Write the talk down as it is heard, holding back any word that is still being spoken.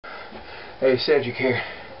Hey, Cedric here.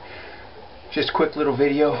 Just a quick little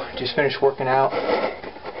video. Just finished working out,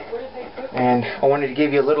 and I wanted to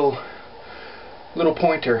give you a little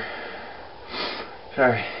pointer.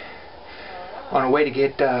 Sorry. On a way to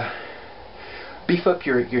get beef up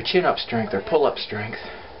your chin up strength or pull up strength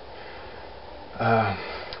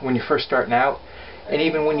when you're first starting out, and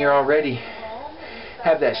even when you're already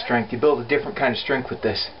have that strength. You build a different kind of strength with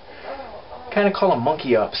this. Kind of call them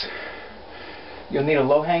monkey ups. You'll need a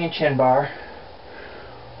low-hanging chin bar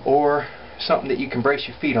or something that you can brace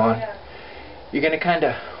your feet on. You're going to kind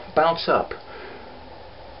of bounce up,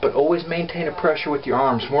 but always maintain a pressure with your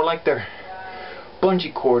arms, more like they're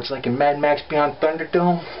bungee cords, like in Mad Max Beyond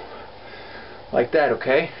Thunderdome. Like that,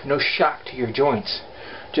 okay? No shock to your joints.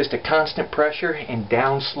 Just a constant pressure and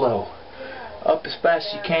down slow. Up as fast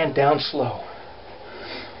as you can, down slow.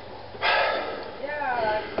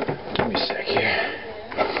 Give me a sec here.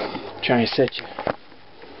 Trying to set you.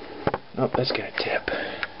 Nope, that's got a tip.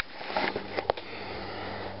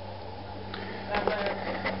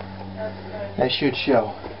 That should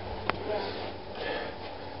show.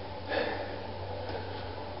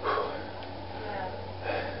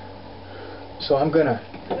 So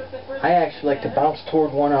I actually like to bounce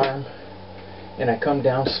toward one arm, and I come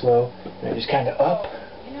down slow, and I just kind of up,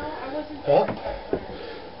 up,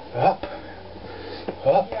 up,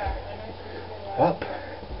 up, up,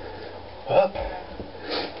 up.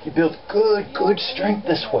 You build good strength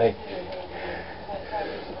this way.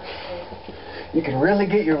 You can really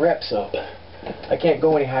get your reps up. I can't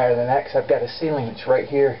go any higher than that because I've got a ceiling that's right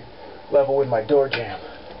here, level with my door jamb.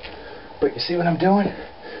 But you see what I'm doing?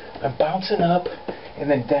 I'm bouncing up and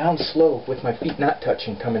then down slow with my feet not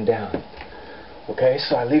touching, coming down. Okay,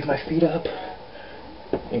 so I leave my feet up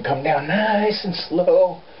and come down nice and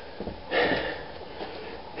slow.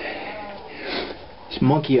 It's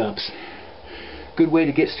monkey ups. Good way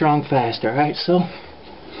to get strong fast, alright? So,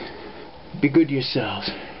 be good to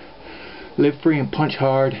yourselves. Live free and punch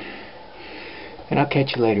hard. And I'll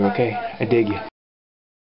catch you later, okay? I dig you.